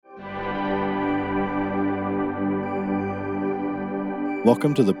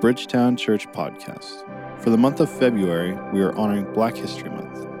Welcome to the Bridgetown Church Podcast. For the month of February, we are honoring Black History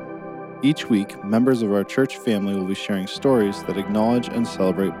Month. Each week, members of our church family will be sharing stories that acknowledge and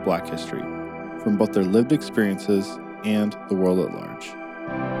celebrate Black history, from both their lived experiences and the world at large.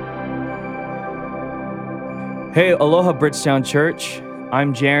 Hey, aloha Bridgetown Church.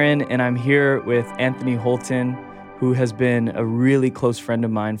 I'm Jaron, and I'm here with Anthony Holton, who has been a really close friend of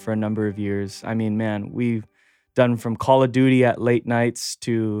mine for a number of years. I mean, man, we've done from Call of Duty at late nights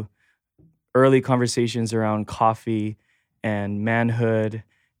to early conversations around coffee and manhood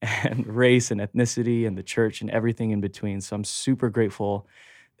and race and ethnicity and the church and everything in between. So I'm super grateful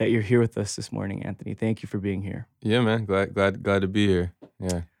that you're here with us this morning, Anthony. Thank you for being here. Yeah, man. Glad to be here.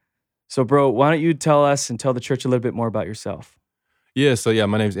 Yeah. So, bro, why don't you tell us and tell the church a little bit more about yourself? So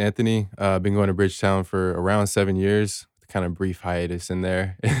my name's Anthony. I've been going to Bridgetown for around 7 years. Kind of brief hiatus in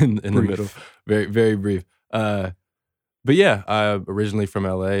there in the middle. Very, very brief. But yeah, I'm originally from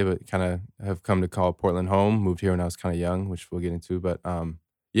LA, but kind of have come to call Portland home. Moved here when I was kind of young, which we'll get into. But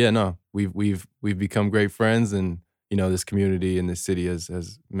we've become great friends, and this community and this city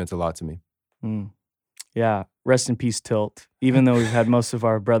has meant a lot to me. Yeah, rest in peace, Tilt. Even though we've had most of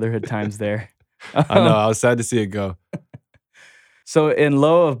our brotherhood times there. I know. I was sad to see it go. So in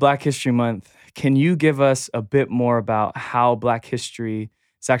lieu of Black History Month, can you give us a bit more about how Black history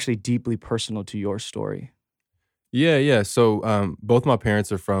is actually deeply personal to your story? Yeah. So both my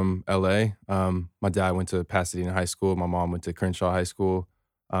parents are from LA. My dad went to Pasadena High School. My mom went to Crenshaw High School.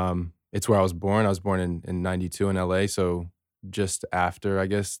 It's where I was born. I was born in 92 in LA, so just after, I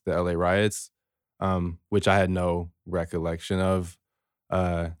guess, the LA riots, which I had no recollection of.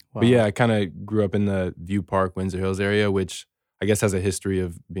 But yeah, I kind of grew up in the View Park, Windsor Hills area, which I guess has a history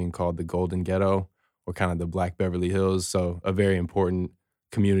of being called the Golden Ghetto or kind of the Black Beverly Hills. So a very important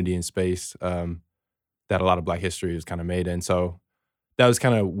community and space that a lot of Black history was kind of made in. So that was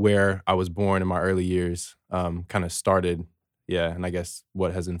kind of where I was born in my early years, kind of started. Yeah. And I guess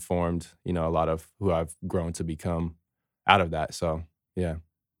what has informed, a lot of who I've grown to become out of that. So yeah.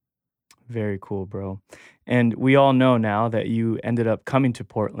 Very cool, bro. And we all know now that you ended up coming to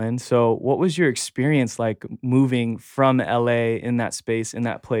Portland. So what was your experience like moving from LA in that space, in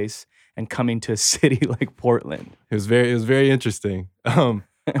that place, and coming to a city like Portland? It was very interesting.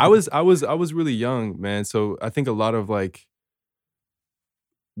 I was really young, man. So I think a lot of like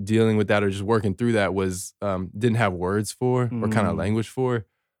dealing with that or just working through that was didn't have words for or kind of language for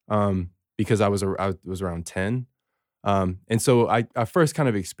because I was around 10. And so I first kind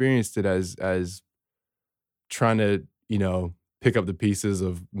of experienced it as trying to, pick up the pieces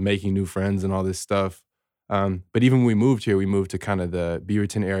of making new friends and all this stuff. But even when we moved here, we moved to kind of the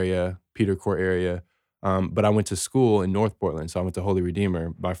Beaverton area, Peter Court area. But I went to school in North Portland, so I went to Holy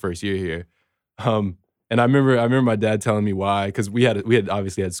Redeemer my first year here. And I remember my dad telling me why, because we had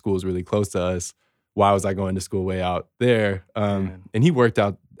obviously had schools really close to us. Why was I going to school way out there? And he worked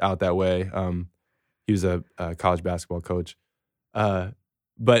out that way. He was a college basketball coach. But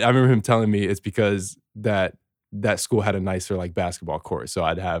I remember him telling me it's because that school had a nicer like basketball court, so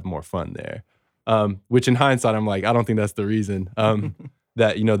I'd have more fun there. Which in hindsight, I'm like, I don't think that's the reason.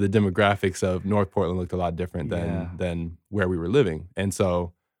 That, the demographics of North Portland looked a lot different than where we were living. And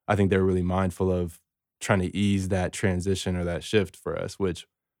so I think they were really mindful of trying to ease that transition or that shift for us, which,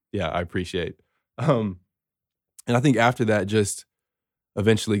 yeah, I appreciate. And I think after that, just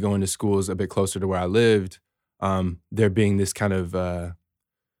eventually going to schools a bit closer to where I lived, there being this kind of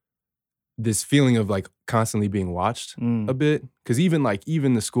this feeling of like constantly being watched a bit. Because even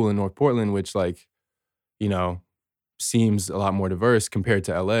the school in North Portland, which like, seems a lot more diverse compared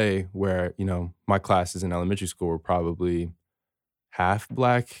to LA, where, my classes in elementary school were probably half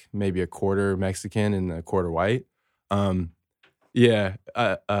Black, maybe a quarter Mexican and a quarter white. Coming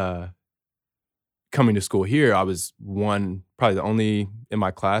to school here, I was probably the only in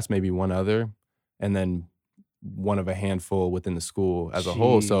my class, maybe one other, and then one of a handful within the school as a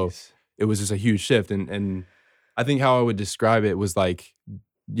whole. So it was just a huge shift. And I think how I would describe it was like,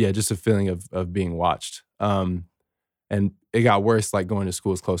 yeah, just a feeling of being watched. And it got worse, like going to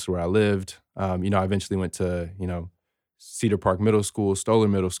schools close to where I lived. I eventually went to, Cedar Park Middle School, Stoller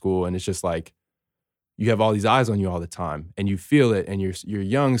Middle School, and it's just like you have all these eyes on you all the time, and you feel it, and you're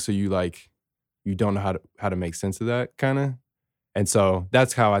young, so you don't know how to make sense of that kind of. And so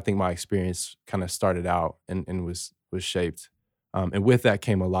that's how I think my experience kind of started out and was shaped. And with that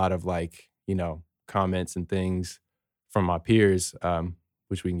came a lot of like, comments and things from my peers,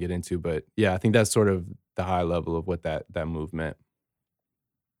 which we can get into. But yeah, I think that's sort of the high level of what that move meant.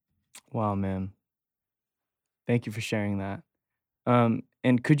 Wow, man. Thank you for sharing that.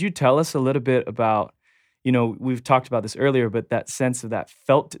 And could you tell us a little bit about, you know, we've talked about this earlier, but that sense of that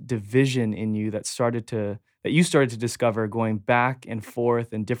felt division in you that you started to discover going back and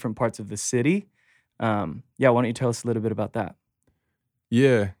forth in different parts of the city. Yeah, why don't you tell us a little bit about that?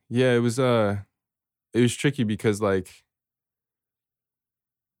 Yeah, it was tricky because like,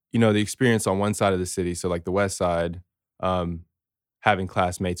 you know, the experience on one side of the city, so like the west side, um, having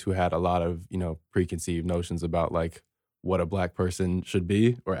classmates who had a lot of, you know, preconceived notions about like what a black person should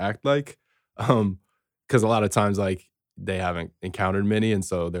be or act like. Um, because a lot of times like they haven't encountered many, and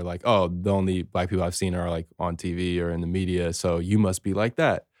so they're like, "Oh, the only black people I've seen are like on TV or in the media, so you must be like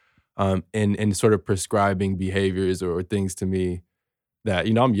that." And sort of prescribing behaviors or things to me that,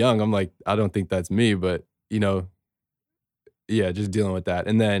 you know, I'm young, I'm like, I don't think that's me, but, you know, yeah, just dealing with that.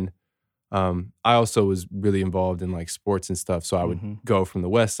 And then I also was really involved in like sports and stuff. So I would Hmm. go from the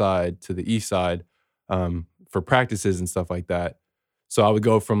west side to the east side for practices and stuff like that. So I would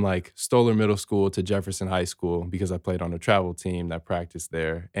go from like Stoller Middle School to Jefferson High School because I played on a travel team that practiced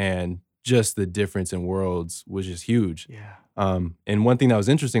there. And just the difference in worlds was just huge. Yeah. And one thing that was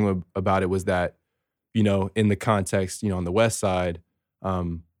interesting about it was that, you know, in the context, you know, on the west side,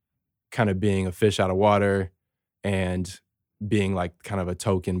 um, kind of being a fish out of water and being like kind of a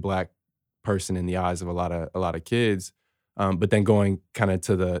token black person in the eyes of a lot of kids. But then going kind of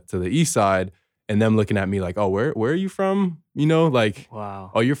to the east side and them looking at me like, oh, where are you from? You know, like,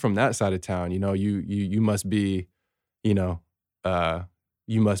 Wow. oh, you're from that side of town. You know, you must be, you know,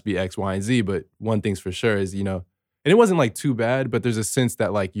 you must be X, Y, and Z. But one thing's for sure is, you know, and it wasn't like too bad, but there's a sense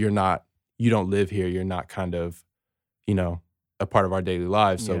that like you don't live here. You're not kind of, you know, a part of our daily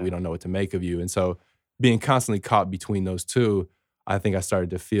lives, so Yeah. we don't know what to make of you. And so being constantly caught between those two, I think I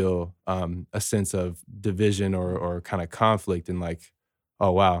started to feel a sense of division or kind of conflict and like,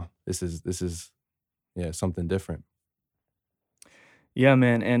 oh wow, this is yeah, something different. Yeah,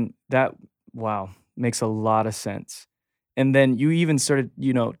 man. And that, wow, makes a lot of sense. And then you even started,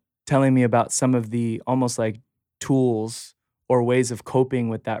 you know, telling me about some of the almost like tools or ways of coping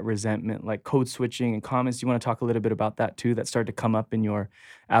with that resentment, like code switching and comments. Do you want to talk a little bit about that too, that started to come up in your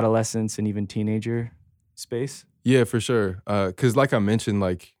adolescence and even teenager space? Yeah, for sure. Cause like I mentioned,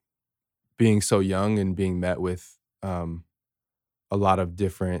 like being so young and being met with um a lot of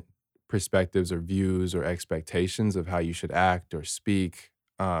different perspectives or views or expectations of how you should act or speak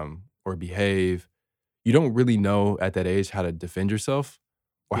or behave. You don't really know at that age how to defend yourself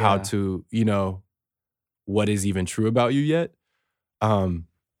or how Yeah. to, you know, what is even true about you yet. Um,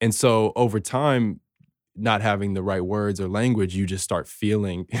 and so over time, not having the right words or language, you just start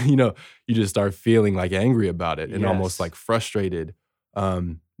feeling, you know, you just start feeling like angry about it and almost Yes. like frustrated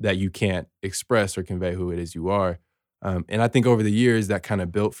that you can't express or convey who it is you are. And I think over the years that kind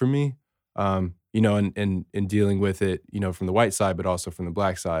of built for me, you know, and dealing with it, you know, from the white side, but also from the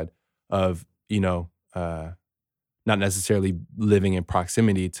black side of, you know, not necessarily living in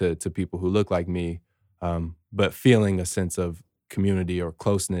proximity to people who look like me, but feeling a sense of community or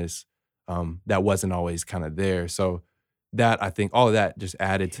closeness that wasn't always kind of there. So that I think all of that just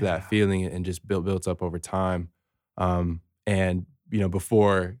added to that Yeah. feeling and just built up over time. And you know,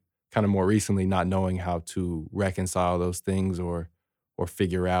 before kind of more recently, not knowing how to reconcile those things or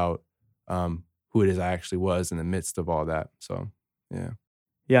figure out who it is I actually was in the midst of all that. So yeah.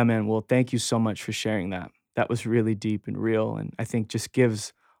 Yeah, man. Well, thank you so much for sharing that. That was really deep and real. And I think just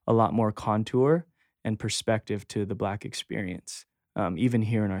gives a lot more contour and perspective to the Black experience, even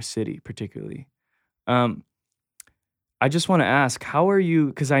here in our city, particularly. Um, I just want to ask, how are you?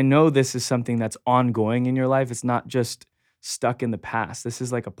 Because I know this is something that's ongoing in your life. It's not just stuck in the past. This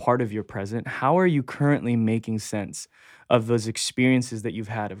is like a part of your present. How are you currently making sense of those experiences that you've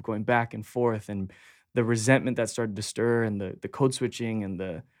had of going back and forth and the resentment that started to stir and the code switching and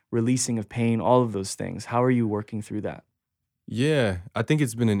the releasing of pain, all of those things? How are you working through that? Yeah, I think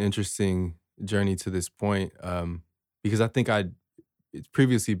it's been an interesting journey to this point, because I think it's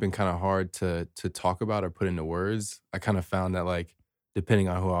previously been kind of hard to talk about or put into words. I kind of found that like depending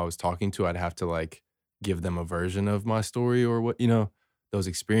on who I was talking to, I'd have to like give them a version of my story or what, you know, those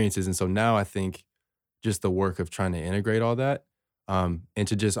experiences. And so now I think just the work of trying to integrate all that and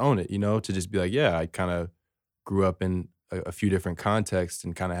to just own it, you know, to just be like, yeah, I kind of grew up in a few different contexts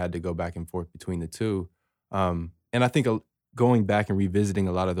and kind of had to go back and forth between the two. And I think going back and revisiting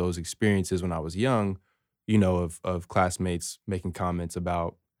a lot of those experiences when I was young, you know, of classmates making comments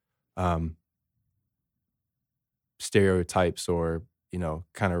about um, stereotypes or you know,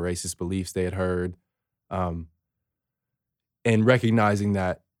 kind of racist beliefs they had heard, um, and recognizing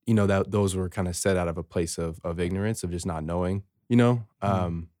that you know that those were kind of set out of a place of ignorance of just not knowing, you know,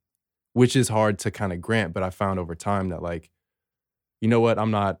 Mm. which is hard to kind of grant. But I found over time that like you know what,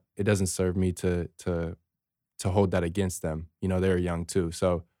 I'm not. It doesn't serve me to hold that against them. They were young too.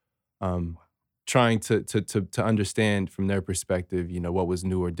 So trying to understand from their perspective, what was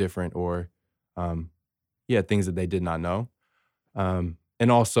new or different, or things that they did not know.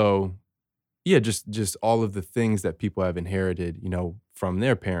 And also, just all of the things that people have inherited, from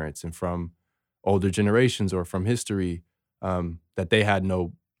their parents and from older generations or from history, that they had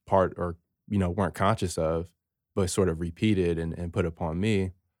no part or, weren't conscious of, but sort of repeated and put upon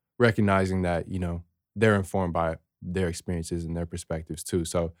me, recognizing that, they're informed by their experiences and their perspectives too.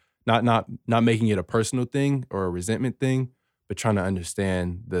 So not making it a personal thing or a resentment thing, but trying to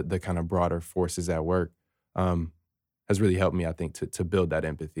understand the kind of broader forces at work, has really helped me, I think, to build that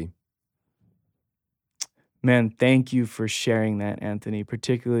empathy. Man, thank you for sharing that, Anthony,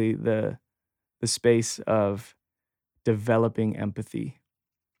 particularly the space of developing empathy.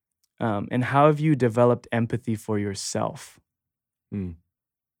 And how have you developed empathy for yourself?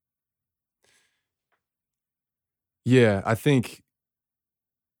 Yeah, I think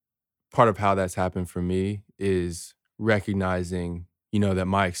part of how that's happened for me is recognizing, that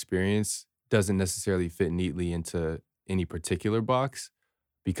my experience doesn't necessarily fit neatly into any particular box,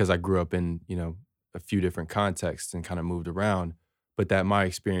 because I grew up in, a few different contexts and kind of moved around, but that my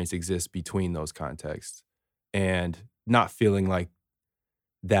experience exists between those contexts, and not feeling like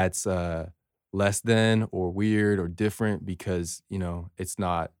that's less than or weird or different because, it's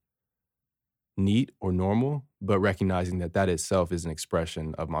not neat or normal, but recognizing that that itself is an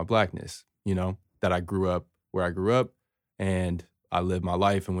expression of my Blackness, that I grew up where I grew up, and I lived my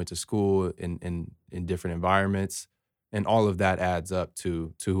life and went to school in different environments, and all of that adds up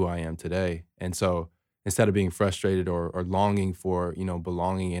to who I am today. And so instead of being frustrated or longing for,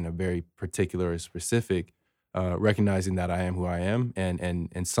 belonging in a very particular or specific, recognizing that I am who I am,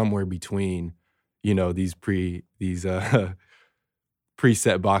 and somewhere between, these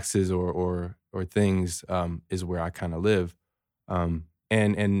preset boxes or things, is where I kind of live.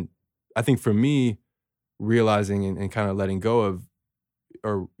 And I think for me, realizing and kind of letting go of,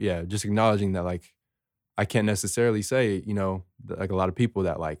 just acknowledging that, like, I can't necessarily say, like a lot of people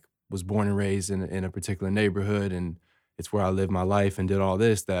that like was born and raised in a particular neighborhood and it's where I lived my life and did all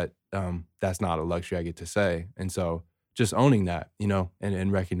this, that that's not a luxury I get to say. And so just owning that,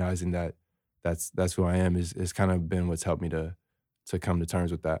 and recognizing that that's who I am is kind of been what's helped me to come to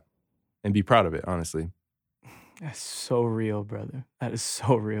terms with that and be proud of it, honestly. That's so real, brother. That is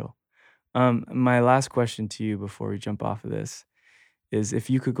so real. My last question to you before we jump off of this is, if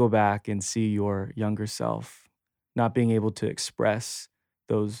you could go back and see your younger self not being able to express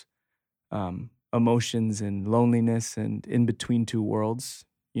those emotions and loneliness and in between two worlds,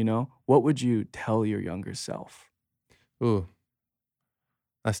 what would you tell your younger self? Ooh,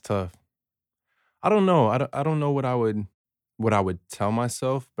 that's tough. I don't know. I don't know what I would tell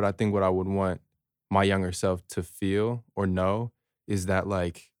myself, but I think what I would want my younger self to feel or know is that,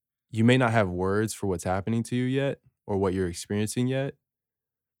 like, you may not have words for what's happening to you yet or what you're experiencing yet,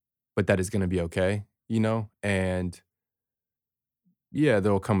 but that is going to be okay, and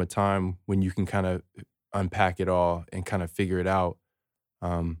there'll come a time when you can kind of unpack it all and kind of figure it out.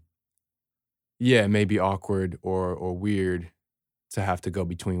 It may be awkward or weird to have to go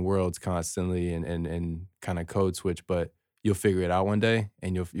between worlds constantly and kind of code switch, but you'll figure it out one day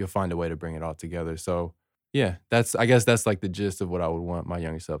and you'll find a way to bring it all together. So I guess that's like the gist of what I would want my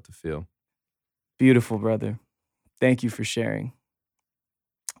younger self to feel. Beautiful, brother. Thank you for sharing.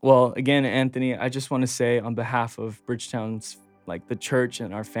 Well, again, Anthony, I just want to say on behalf of Bridgetown's, the church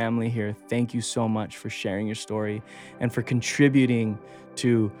and our family here, thank you so much for sharing your story and for contributing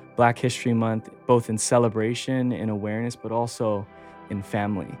to Black History Month, both in celebration and awareness, but also in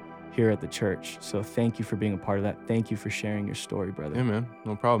family here at the church. So thank you for being a part of that. Thank you for sharing your story, brother. Yeah, man.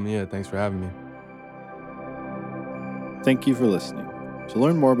 No problem. Yeah, thanks for having me. Thank you for listening. To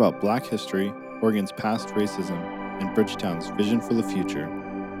learn more about Black history, Oregon's past racism, and Bridgetown's vision for the future,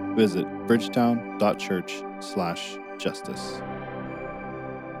 visit bridgetown.church/justice.